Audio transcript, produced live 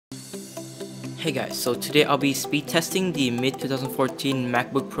Hey guys, so today I'll be speed testing the mid-2014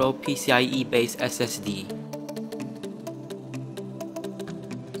 MacBook Pro PCIe-based SSD.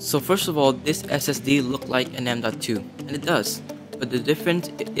 So first of all, this SSD looked like an M.2, and it does, but the difference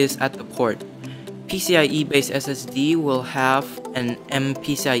is at the port. PCIe-based SSD will have an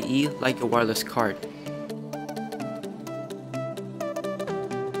mPCIe like a wireless card.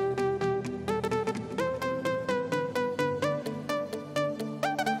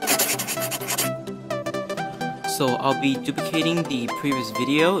 So I'll be duplicating the previous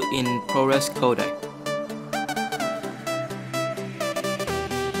video in ProRes codec.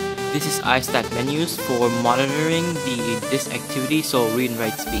 This is iStack menus for monitoring the disk activity, so read and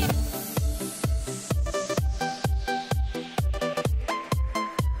write speed.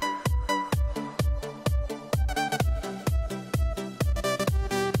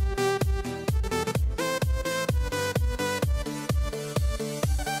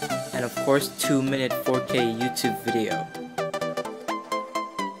 And of course 2-minute 4K YouTube video.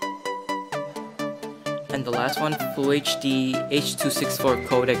 And the last one, Full HD H.264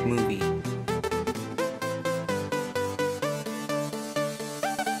 codec movie.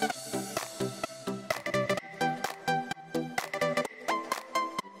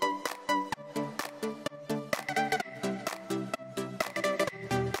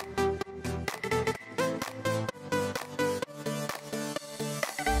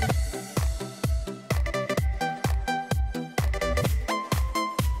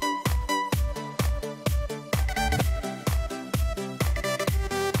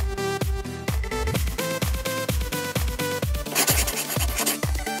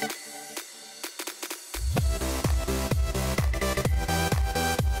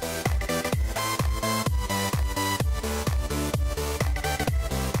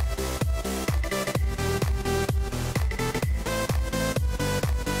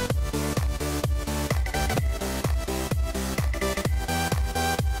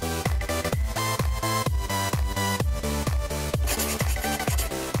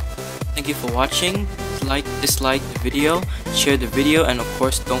 Thank you for watching. Like, dislike the video, share the video, and of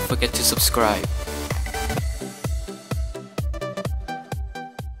course don't forget to subscribe.